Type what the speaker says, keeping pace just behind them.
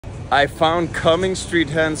I found Coming Street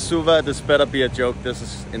here in Suva. This better be a joke. This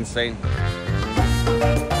is insane.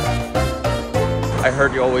 I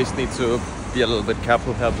heard you always need to be a little bit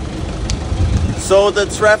careful here. So the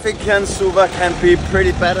traffic here in Suva can be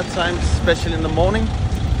pretty bad at times, especially in the morning.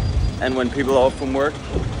 And when people are off from work.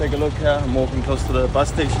 Take a look here. I'm walking close to the bus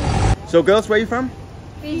station. So girls, where are you from?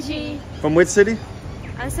 Fiji. From which city?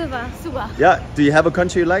 Suva. Yeah. Do you have a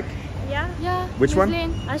country you like? Yeah. Which New one?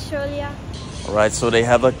 Zealand, Australia. Alright, so they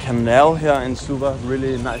have a canal here in Suva.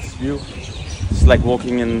 Really nice view. It's like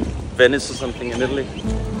walking in Venice or something in Italy.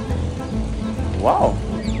 Wow.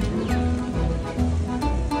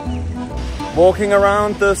 Walking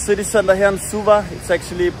around the city center here in Suva. It's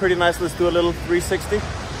actually pretty nice. Let's do a little 360.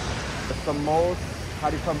 There's some malls,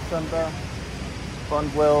 Hardy Pump Center,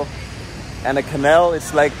 Frontwell, and a canal.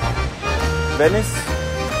 It's like Venice.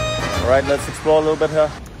 Alright, let's explore a little bit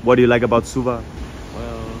here. What do you like about Suva?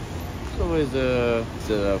 Well, Suva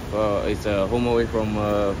is a home away from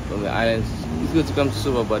the islands. It's good to come to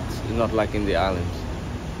Suva, but not like in the islands.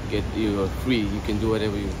 You're free, you can do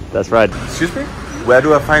whatever you want. That's right. Excuse me? Where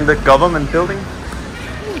do I find the government building?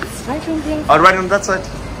 It's right on here. Oh, right on that side.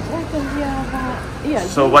 Right on here. Yeah.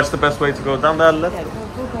 So what's the best way to go? Down there left? Yeah,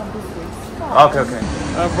 go down this way. Okay.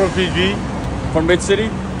 I'm from Fiji, From which city?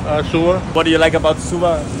 Suva. What do you like about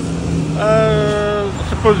Suva? I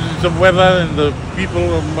suppose it's the weather and the people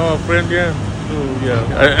are more friendly. So yeah.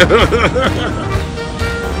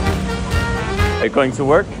 Are you going to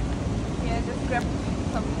work? Yeah, just grab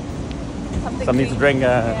something. Something to drink?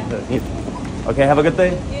 Okay, have a good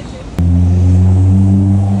day. You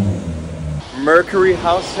too. Mercury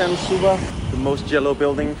House here in Suva. The most yellow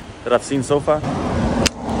building that I've seen so far.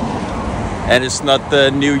 And it's not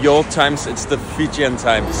the New York Times, it's the Fijian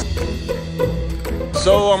Times.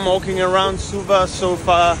 So I'm walking around Suva. So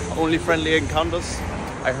far, only friendly encounters.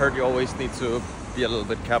 I heard you always need to be a little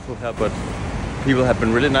bit careful here, but people have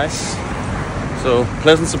been really nice. So,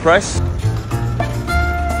 pleasant surprise.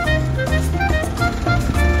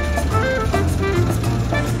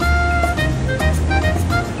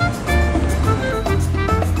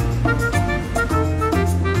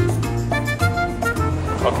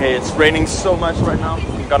 Okay, it's raining so much right now.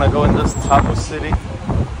 I'm gonna go in this Taco City,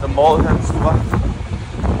 the mall here in Suva.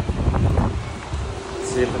 Let's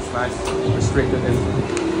see if it's nice. Restricted in.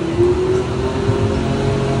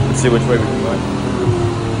 Let's see which way we can go.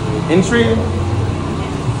 Entry?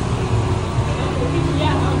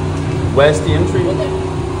 Where's the entry?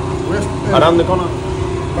 Around the corner?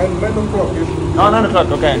 9 o'clock. Oh, 9 o'clock,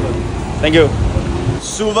 okay. Thank you.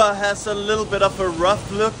 Suva has a little bit of a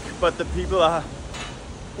rough look, but the people are...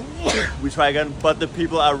 We try again, but the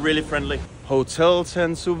people are really friendly. Hotels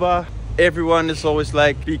in Suva. Everyone is always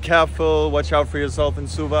like, be careful, watch out for yourself in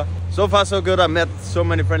Suva. So far so good, I met so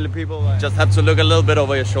many friendly people. I just have to look a little bit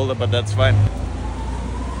over your shoulder, but that's fine.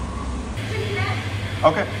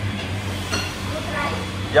 Okay.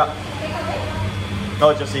 Yeah.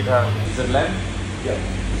 No, just eat her. Is it lamb? Yeah.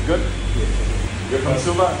 It's good? You're from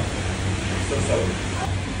Suva?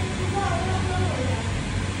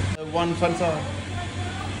 One Fanta.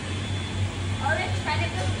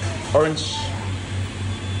 Orange.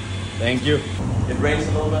 Thank you. It rains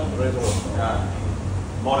a little bit. Yeah.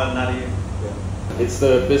 More than 90. Yeah. It's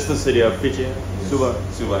the business city of Fiji. Yes.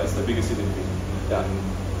 Suva is the biggest city in Fiji. Yeah.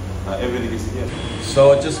 Everything is here.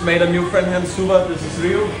 So I just made a new friend here in Suva. This is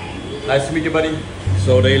Rio. Nice to meet you, buddy.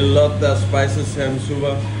 So they love their spices here in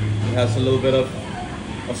Suva. It has a little bit of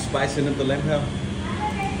spice in it, the lamb here.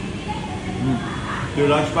 Do you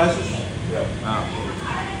like spices?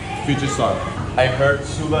 Yeah. Fiji style. I heard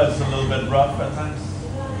Suva is a little bit rough at times.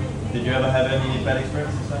 Did you ever have any bad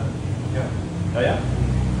experiences there? Yeah. Oh yeah?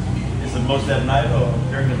 Is it mostly at night or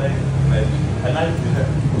during the day? At night?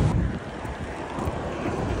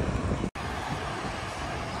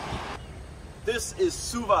 This is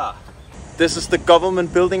Suva. This is the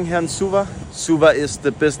government building here in Suva. Suva is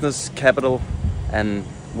the business capital and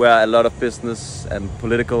where a lot of business and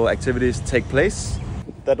political activities take place.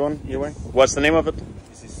 That one you wearing? What's the name of it?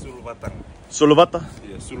 This is Sulvatang. Suluvata?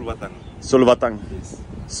 Yeah, Sulvatang. Suluvatang. Yes.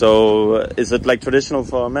 So is it like traditional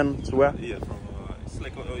for men to wear? Yeah, it's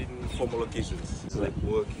like in formal occasions. It's like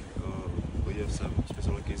work, or you have some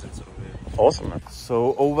special occasions around here. Awesome, man.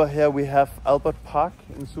 So over here we have Albert Park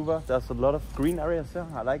in Suva. There's a lot of green areas here.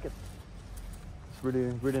 I like it. It's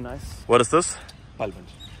really nice. What is this? Parliament.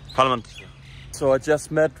 Parliament. Yeah. So I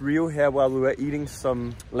just met Rio here while we were eating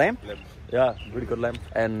some lamb. Yeah, really good lamb.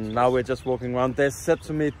 And now we're just walking around. They said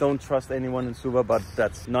to me, don't trust anyone in Suva, but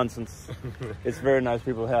that's nonsense. It's very nice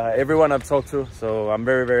people here. Everyone I've talked to. So I'm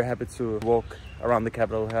very happy to walk around the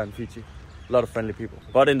capital here in Fiji. A lot of friendly people.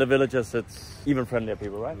 But in the villages, it's even friendlier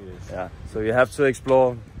people, right? Yes. Yeah. So you have to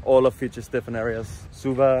explore all of Fiji's different areas.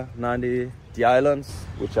 Suva, Nandi, the islands,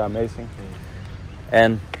 which are amazing.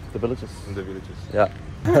 And the villages. In the villages. Yeah.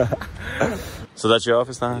 So that's your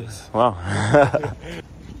office now? Yes. Wow.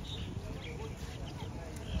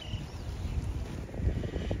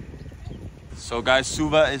 So guys,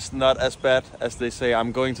 Suva is not as bad as they say.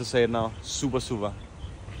 I'm going to say it now. Super Suva.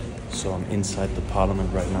 So I'm inside the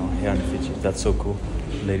parliament right now here in Fiji. That's so cool.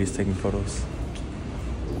 Ladies taking photos.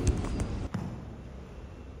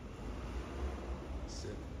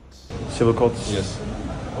 Civil courts? Yes.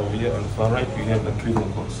 Over here on the far right, we have the criminal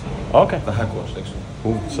courts. Okay. The high courts, actually.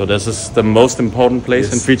 Cool. So this is the most important place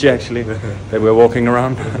in Yes. Fiji actually that we're walking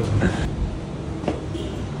around.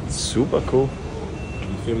 Super cool.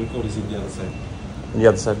 The filming court is in the other side. On the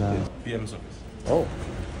other side now. PM's office. Oh.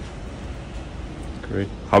 Great.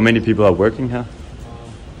 How many people are working here?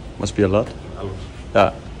 Must be a lot. A lot.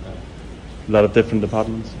 Yeah. A lot of different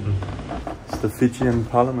departments. It's the Fijian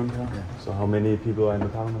parliament here. Yeah. So how many people are in the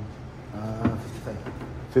parliament? 55.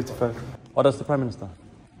 55. Oh, that's the prime minister.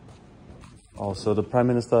 Oh, so the prime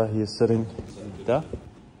minister, he is sitting there.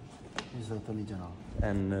 He's the Attorney General.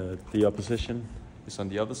 And the opposition is on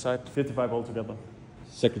the other side. 55 altogether.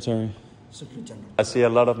 Secretary. Secretary General. I see a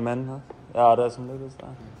lot of men here. Yeah, there's some ladies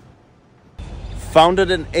there.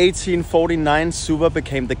 Founded in 1849, Suva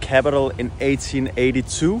became the capital in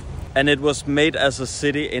 1882. And it was made as a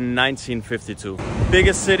city in 1952.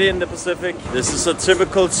 Biggest city in the Pacific. This is a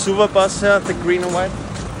typical Suva bus here, the green and white.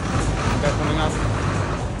 Guy coming up.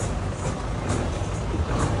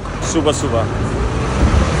 Suva Suva.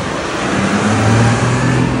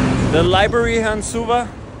 The library here in Suva.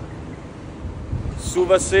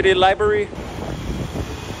 Suva City Library.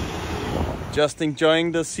 Just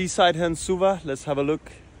enjoying the seaside here in Suva. Let's have a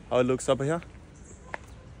look how it looks up here.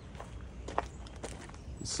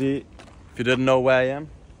 You see, if you didn't know where I am,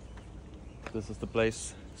 this is the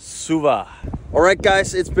place, Suva. Alright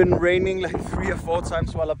guys, it's been raining like 3 or 4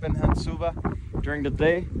 times while I've been here in Suva during the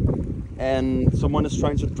day. And someone is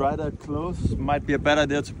trying to dry their clothes. Might be a bad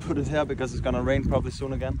idea to put it here because it's gonna rain probably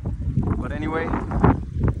soon again. But anyway,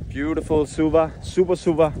 beautiful Suva, Super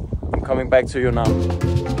Suva. I'm coming back to you now.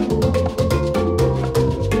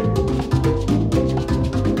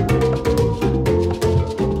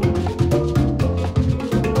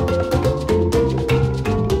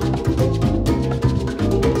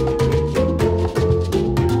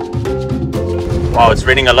 Wow, it's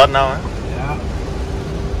raining a lot now, huh? Yeah.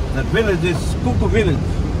 That village is Kuku village.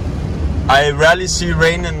 I rarely see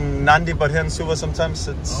rain in Nandi, but here in Suva sometimes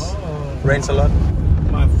it rains a lot.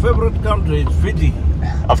 My favorite country is Fiji.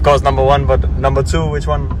 Of course, number 1, but number 2, which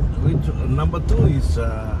one? Number 2 is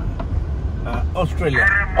Australia.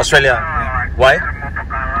 Australia. Why?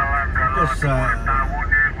 Because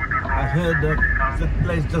I heard that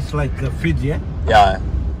place just like Fiji. Eh? Yeah,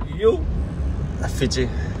 You? Fiji.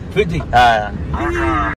 Fiji. Yeah.